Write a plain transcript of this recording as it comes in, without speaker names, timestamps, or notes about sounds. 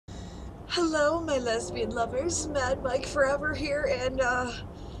Hello, my lesbian lovers. MadMIkeForever here, and,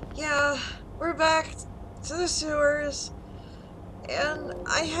 yeah, we're back to the sewers, and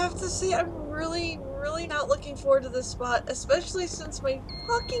I have to say I'm really not looking forward to this spot, especially since my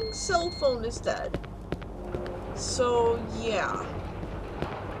fucking cell phone is dead. So, yeah,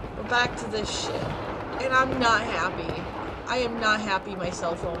 we're back to this shit, and I'm not happy. I am not happy my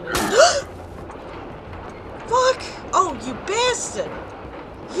cell phone is Fuck! Oh, you bastard!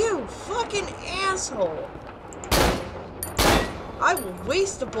 You fucking asshole! I will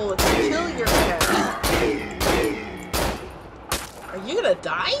waste a bullet to kill your ass. Are you gonna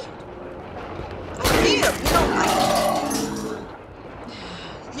die? God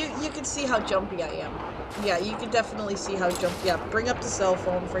damn, you can see how jumpy I am. Yeah, you can definitely see how jumpy. Yeah, bring up the cell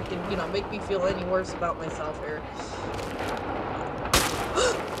phone, freaking, make me feel any worse about myself here.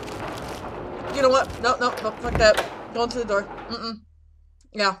 You know what? No, fuck that. Going to the door.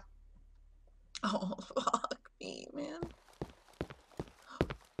 Yeah. Oh, fuck me, man.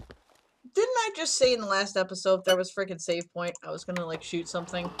 Didn't I just say in the last episode there was freaking save point? I was gonna, like, shoot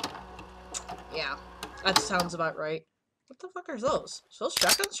something. Yeah, that sounds about right. What the fuck are those? Those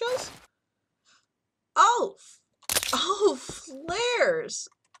shotgun shells? Oh! Oh, flares!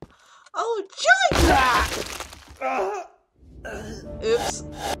 Oh, giant! Oops.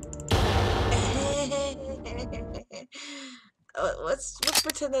 Let's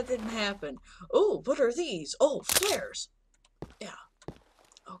pretend that didn't happen. Oh, what are these? Oh, flares! Yeah.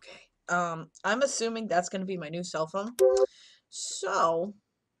 Okay. I'm assuming that's gonna be my new cell phone. So,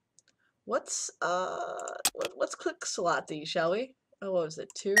 let's click slot these, shall we? Oh, what was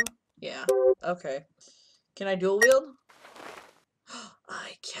it? 2? Yeah. Okay. Can I dual wield?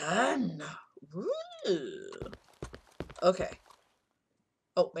 I can. Woo. Okay.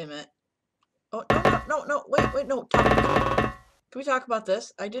 Oh, wait a minute. Oh, no. Wait, no. Can we talk about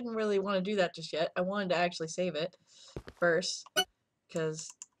this? I didn't really want to do that just yet. I wanted to actually save it first. Because,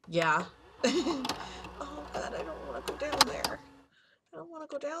 yeah. Oh, God, I don't want to go down there. I don't want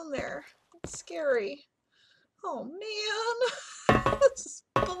to go down there. It's scary. Oh, man. This is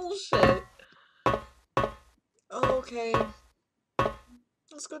bullshit. Okay.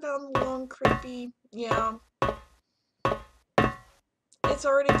 Let's go down the long, creepy. Yeah. It's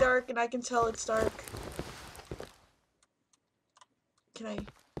already dark, and I can tell it's dark. Can I?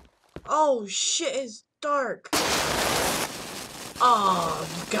 Oh, shit, it's dark. Oh,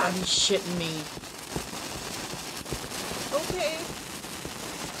 you gotta be shitting me. Okay.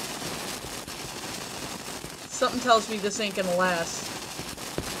 Something tells me this ain't gonna last.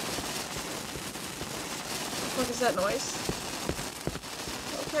 What is that noise?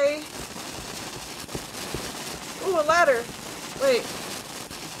 Okay. Ooh, a ladder. Wait.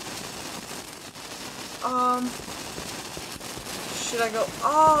 Should I go?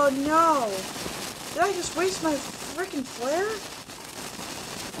 Oh, no. Did I just waste my freaking flare?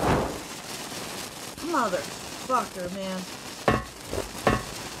 Motherfucker, man.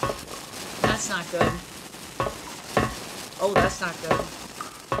 That's not good. Oh, that's not good.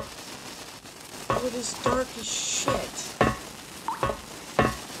 Oh, it is dark as shit.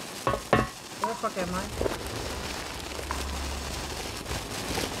 Where the fuck am I?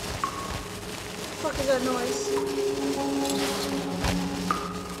 What the fuck is that noise?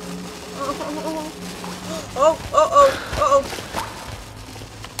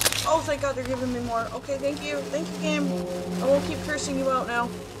 Oh, thank God they're giving me more. Okay, thank you. Thank you, game. I won't keep cursing you out now.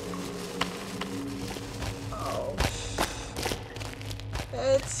 Oh.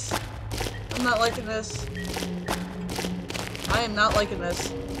 I'm not liking this. I am not liking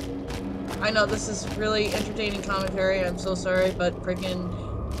this. I know this is really entertaining commentary. I'm so sorry, but freaking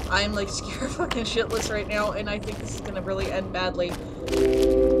I'm like scared fucking shitless right now, and I think this is gonna really end badly.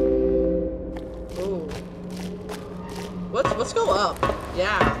 Ooh. Let's go up.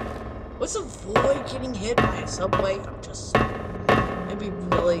 Yeah. Let's avoid getting hit by a subway. It'd be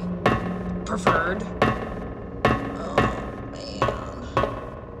really preferred. Oh, man.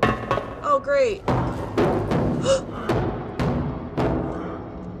 Oh, great.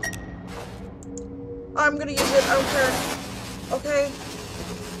 I'm gonna use it. I don't care. Okay.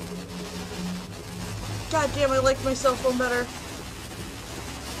 God damn, I like my cell phone better.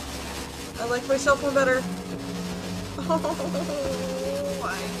 I like my cell phone better. Oh,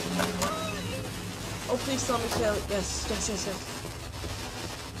 why? Oh, please tell me to. Yes.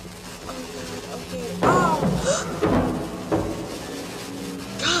 Oh, God, okay. Oh!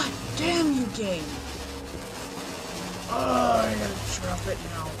 God damn you, game. Oh, I gotta drop it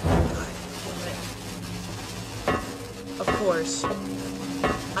now. God damn it. Of course.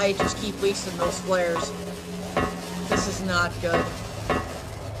 I just keep wasting those flares. This is not good.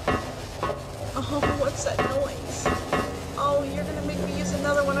 What's that noise? Oh, you're gonna make me use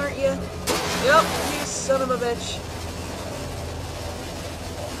another one, aren't you? Yep, you son of a bitch.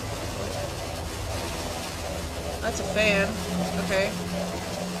 That's a fan. Okay.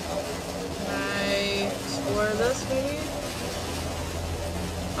 Can I explore this, maybe?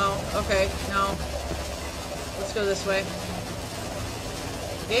 Oh, okay. No. Let's go this way.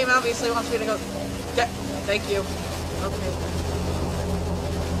 The game obviously wants me to go... Yeah, thank you. Okay.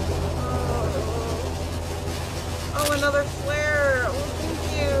 Oh, another flare! Oh, thank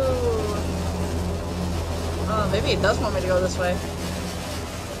you! Oh, maybe it does want me to go this way.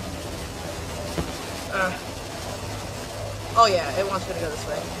 Oh yeah, it wants me to go this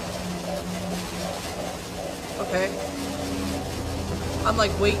way. Okay. I'm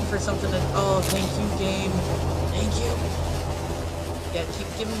like waiting for something to... Oh, thank you, game. Thank you. Yeah, keep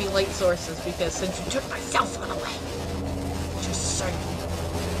giving me light sources because since you took my cell phone away. Just saying.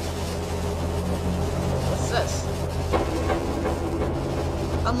 What's this?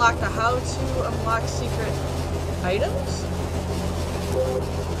 Unlock the how to unlock secret items?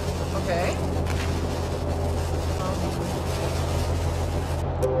 Okay.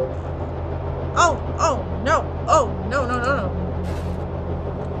 Oh, no. Oh, no.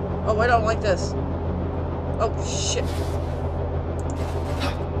 Oh, I don't like this. Oh, shit.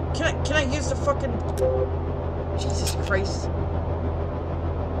 Can I use the fucking... Jesus Christ.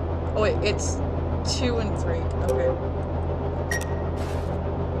 Oh, wait, it's 2 and 3. Okay.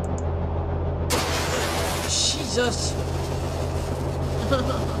 Jesus.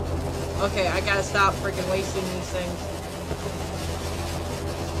 Okay, I gotta stop freaking wasting these things.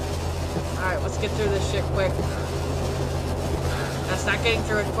 Alright, let's get through this shit quick. That's not getting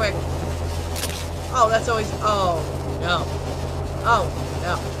through it quick. Oh, that's always... Oh, no. Oh,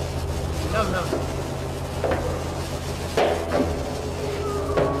 no. No.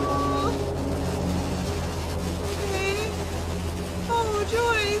 Okay. Oh,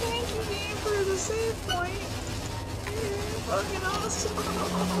 joy. Thank you, game, for the save point. You're fucking awesome.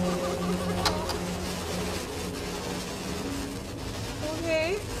 Okay.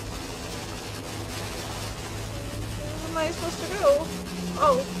 Where am I supposed to go?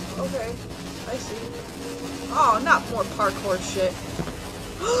 Oh, okay. I see. Oh, not more parkour shit.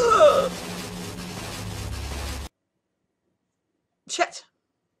 Shit.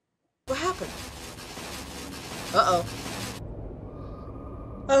 What happened? Uh-oh.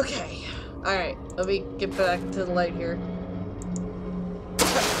 Okay. Alright, let me get back to the light here.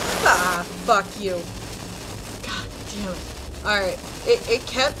 Ah, fuck you. God damn it. Alright, it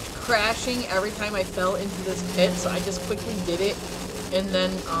kept crashing every time I fell into this pit, so I just quickly did it. And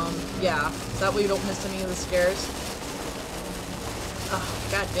then, yeah. So that way you don't miss any of the scares. Oh,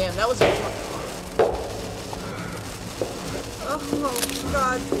 god damn, that was a... Oh,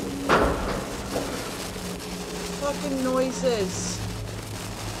 god. Fucking noises.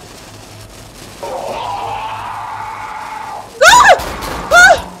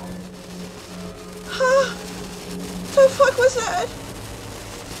 The fuck was that?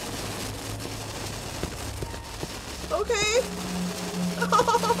 Okay. Oh,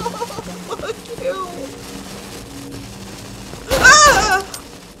 fuck you. Ah!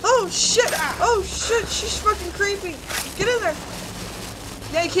 Oh shit! Oh shit! She's fucking creepy. Get in there.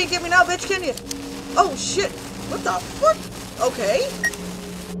 Yeah, you can't get me now, bitch, can you? Oh shit! What the fuck? Okay.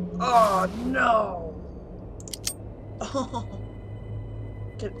 Oh no. Oh.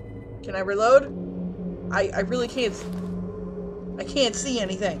 Can I reload? I really can't. I can't see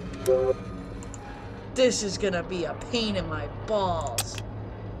anything. This is gonna be a pain in my balls.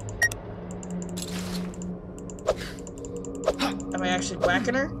 Am I actually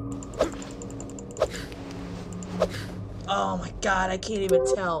whacking her? Oh my god, I can't even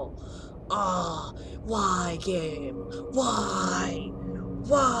tell. Oh, why, game? Why?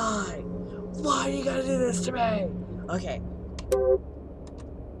 Why? Why do you gotta do this to me? Okay.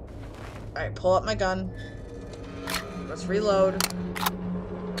 Alright, pull up my gun. Let's reload.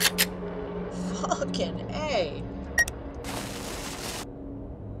 Fucking A.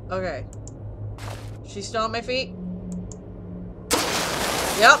 Okay. She's still on my feet?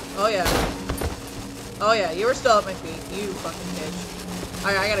 Yep. Oh yeah. Oh yeah, you were still at my feet. You fucking bitch.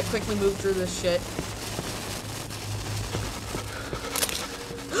 Alright, I gotta quickly move through this shit.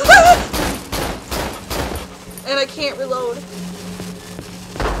 And I can't reload.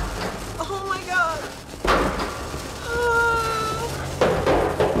 Oh my god.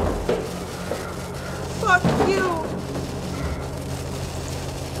 Fuck you.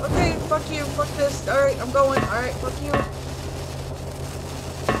 Okay, fuck you. Fuck this. Alright, I'm going. Alright, fuck you.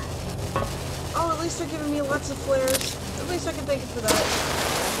 Oh, at least they're giving me lots of flares. At least I can thank you for that.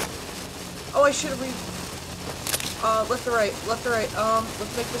 Oh, I I should have left or right, left or right.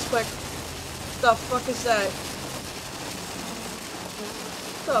 Let's make this quick. The fuck is that?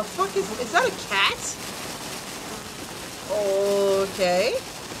 The fuck is that a cat? Okay.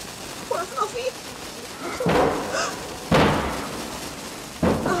 Poor Fluffy.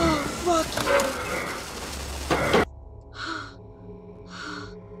 Oh, fuck you.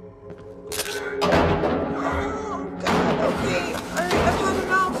 Oh, God, okay. Alright, I've had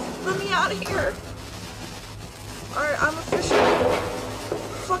enough. Let me out of here. Alright, I'm officially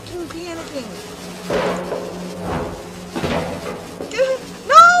fucking panicking.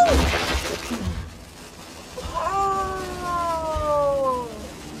 No! Oh!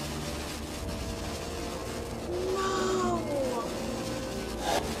 No!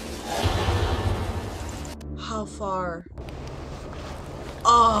 How far?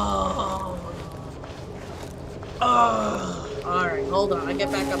 Oh! Oh! Alright, hold on. I get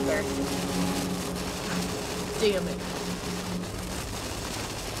back up there. Damn it.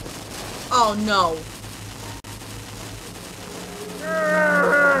 Oh no.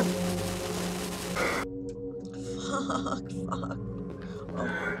 Fuck.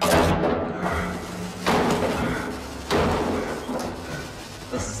 Oh.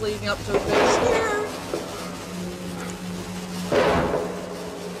 This is leading up to a big scare.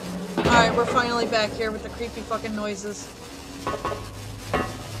 Alright, we're finally back here with the creepy fucking noises.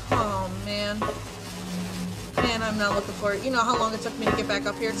 Oh man. Man, I'm not looking for it. You know how long it took me to get back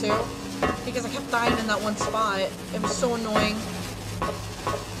up here too? Because I kept dying in that one spot. It was so annoying.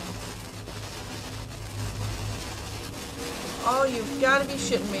 Oh, you've got to be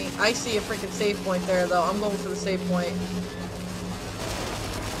shitting me. I see a freaking save point there, though. I'm going for the save point.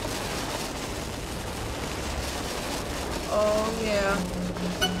 Oh, yeah.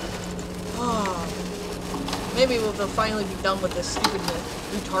 Oh. Maybe we'll finally be done with this stupidness,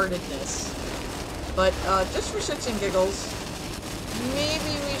 retardedness. But, just for shits and giggles,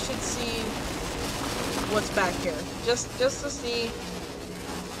 maybe we should see what's back here. Just to see.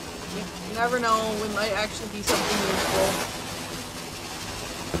 You never know, we might actually be something useful.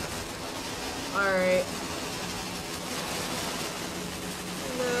 Alright.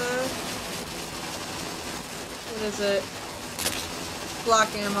 What is it? Block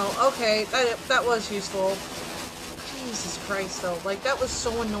ammo. Okay, that was useful. Jesus Christ, though. Like, that was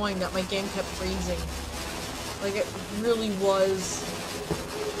so annoying that my game kept freezing. Like, it really was.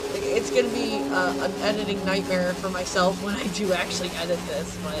 Like, it's gonna be an editing nightmare for myself when I do actually edit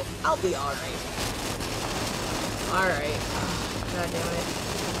this, but I'll be alright. Alright. God damn it.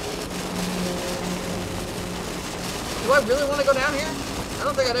 Do I really want to go down here? I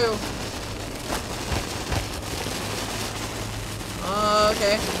don't think I do.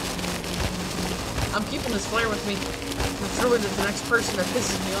 Okay. I'm keeping this flare with me. I'm gonna throw it at the next person that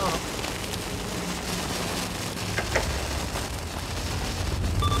pisses me off.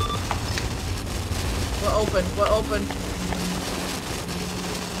 We're open. We're open.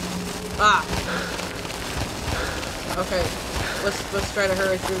 Ah. Okay. Let's try to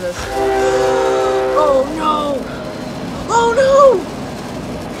hurry through this. Oh no! Oh no!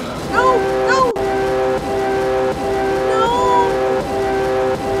 No! No! No!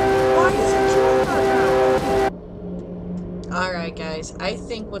 Why is it doing that now? Alright guys, I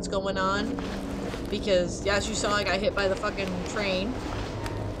think what's going on, because as you saw I got hit by the fucking train,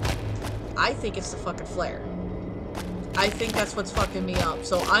 I think it's the fucking flare. I think that's what's fucking me up.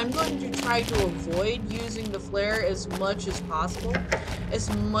 So I'm going to try to avoid using the flare as much as possible. As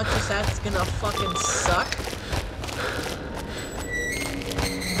much as that's gonna fucking suck.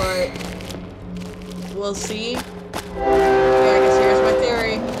 But we'll see. Okay, I guess here's my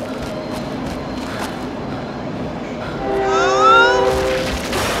theory. Oh!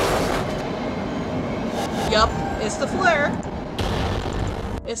 Yup, it's the flare.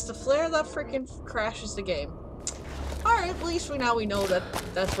 It's the flare that freaking crashes the game. Alright, at least we know that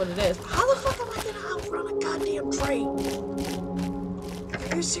that's what it is. How the fuck am I gonna outrun a goddamn train?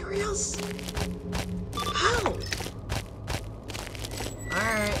 Are you serious? How?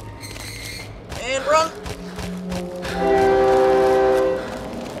 Alright. And run!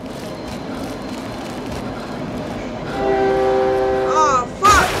 Oh,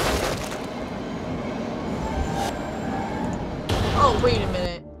 fuck! Oh, wait a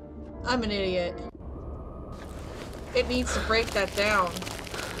minute. I'm an idiot. It needs to break that down.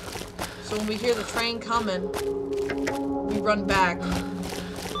 So when we hear the train coming, we run back.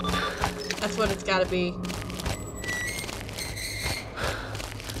 That's what it's gotta be.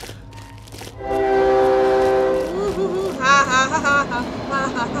 Ha ha ha ha ha ha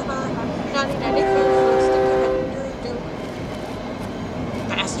ha ha ha.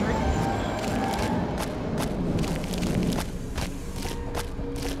 Bastard.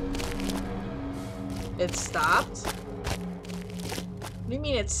 it stopped? What do you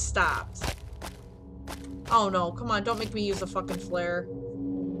mean it stopped? Oh no, come on, don't make me use a fucking flare.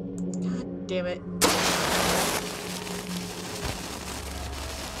 God damn it.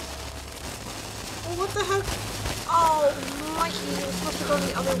 Oh, what the heck? Oh, Mikey, you're supposed to go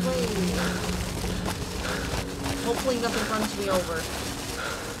the other way. Hopefully nothing runs me over.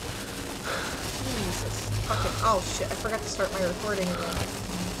 Jesus. Fucking, oh shit, I forgot to start my recording again.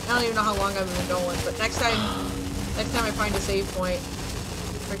 I don't even know how long I've been going, but next time I find a save point,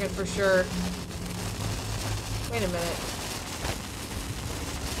 freaking for sure. Wait a minute.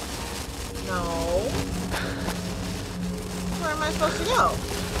 No. Where am I supposed to go?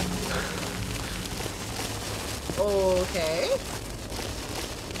 Okay.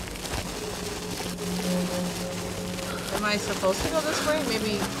 Am I supposed to go this way?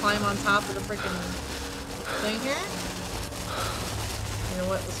 Maybe climb on top of the freaking thing here? You know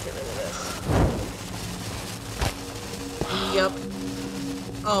what? Let's get rid of this. Yep.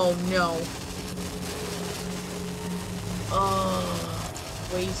 Oh no. Oh,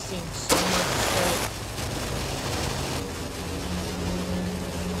 wasting so much shit.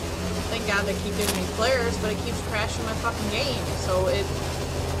 Thank God they keep giving me flares, but it keeps crashing my fucking game, so it's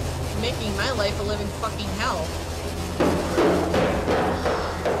making my life a living fucking hell.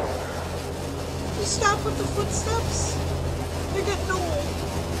 Just stop with the footsteps. They're getting old.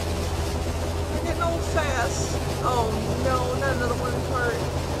 They're getting old fast. Oh no, not another one part.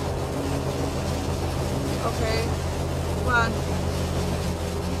 Okay. Come on.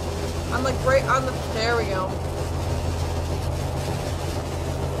 I'm like right on the... There we go.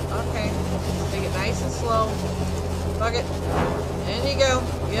 Okay. Take it nice and slow. Fuck it. And you go.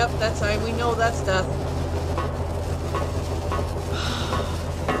 Yep, that's how we know that's death.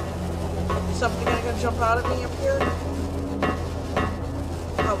 Something gonna jump out at me up here?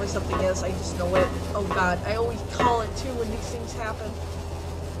 Probably something is. I just know it. Oh god, I always call it too when these things happen.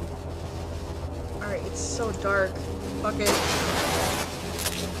 Alright, it's so dark. Fuck it.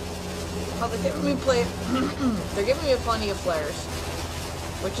 Oh, they're giving me they're giving me plenty of flares,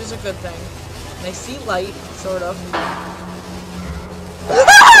 which is a good thing. And I see light, sort of.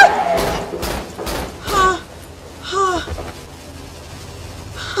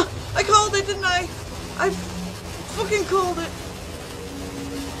 I called it, didn't I? I fucking called it.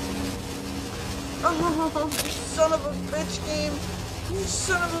 Oh, you son of a bitch, game. You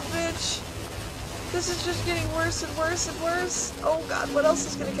son of a bitch. This is just getting worse and worse and worse. Oh god, what else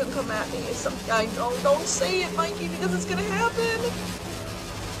is gonna come at me? I know, don't say it, Mikey, because it's gonna happen.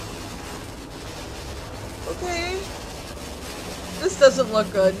 Okay. This doesn't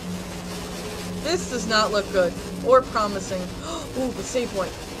look good. This does not look good. Or promising. Ooh, the save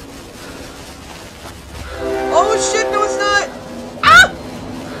point. Oh shit, no it's not! Ah!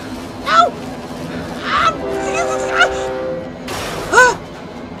 No! Ah! Ah!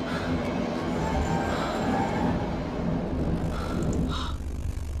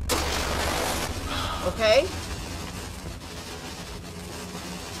 Okay.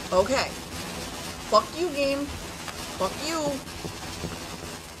 Okay. Fuck you, game. Fuck you.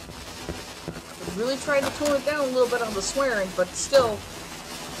 I'm really trying to tone it down a little bit on the swearing, but still,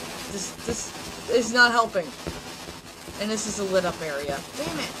 this is not helping. And this is a lit up area.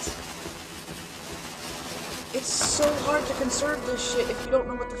 Damn it. It's so hard to conserve this shit if you don't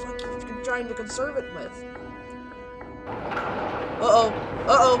know what the fuck you're trying to conserve it with. Uh-oh.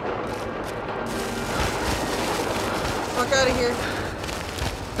 Uh-oh. Fuck out of here.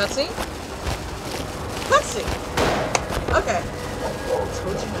 Cutscene? Cutscene! Okay.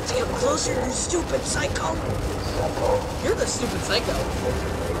 Told you not to get closer, you stupid psycho! You're the stupid psycho.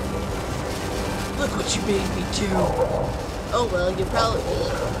 Look what you made me do. Oh well, you probably...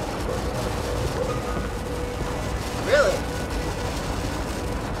 Really?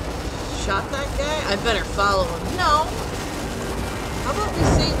 Shot that guy? I better follow him. No! How about we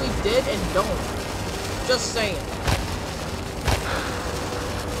say we did and don't? Just saying.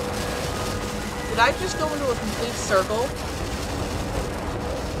 Did I just go into a complete circle?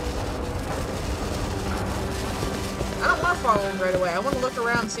 I don't want to follow him right away. I want to look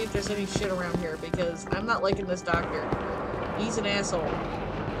around and see if there's any shit around here, because I'm not liking this doctor. He's an asshole.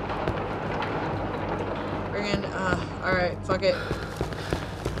 Friggin', alright, fuck it.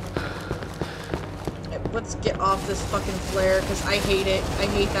 Let's get off this fucking flare, because I hate it. I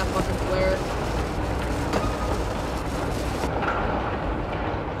hate that fucking flare.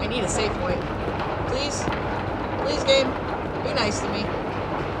 I need a save point. Please? Please, game. Be nice to me.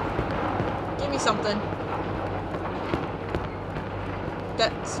 Give me something.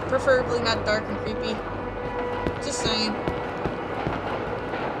 That's preferably not dark and creepy. Just saying.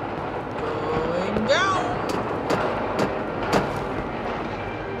 Going Go!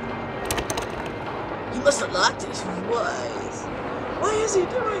 He must have locked his wise. Why is he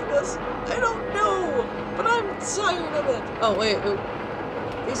doing this? I don't know, but I'm tired of it. Oh, wait.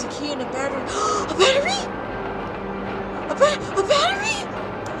 There's a key and a battery. A battery? A battery?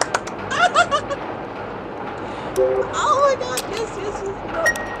 Oh my god, yes. No.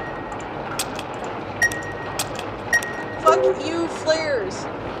 Fuck you, flares.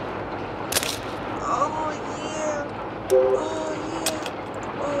 Oh yeah.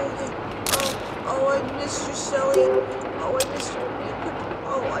 Oh, I missed you, Sally. Oh, I missed you.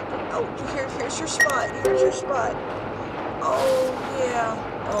 Here's your spot. Here's your spot. Oh, yeah.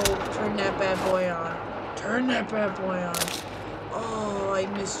 Oh, turn that bad boy on. Turn that bad boy on. Oh, I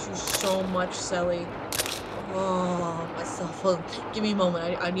missed you so much, Sally. Oh, my cell phone. Give me a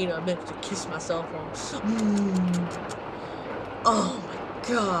moment. I need a minute to kiss my cell phone. Oh, my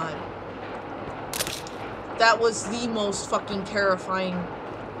God. That was the most fucking terrifying...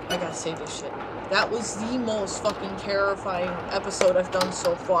 I gotta say this shit. That was the most fucking terrifying episode I've done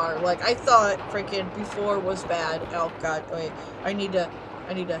so far. Like, I thought freaking before was bad. Oh god, wait. I need to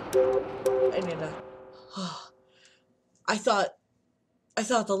I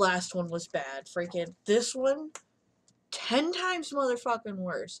thought the last one was bad. Freaking this one 10 times motherfucking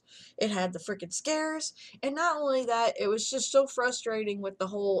worse. It had the freaking scares, and not only that, it was just so frustrating with the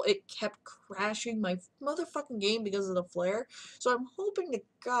whole, it kept crashing my motherfucking game because of the flare. So I'm hoping to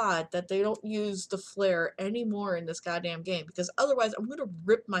God that they don't use the flare anymore in this goddamn game, because otherwise I'm gonna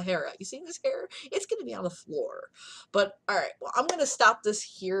rip my hair out. You see this hair? It's gonna be on the floor. But alright, well, I'm gonna stop this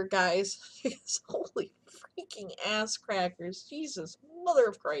here, guys, because holy freaking ass crackers. Jesus, mother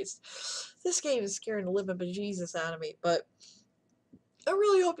of Christ. This game is scaring the living bejesus out of me, but I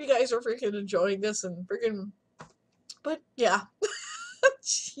really hope you guys are freaking enjoying this and freaking, but yeah.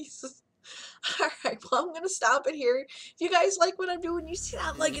 Jesus. Alright, well, I'm gonna stop it here. If you guys like what I'm doing, you see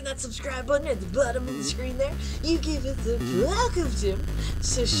that like and that subscribe button at the bottom of the screen there. You give it the welcome to,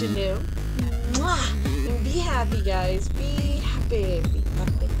 so you know. Mwah! And be happy, guys. Be happy. Be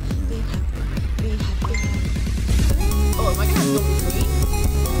happy. Be happy. Be happy. Oh, am I gonna go between?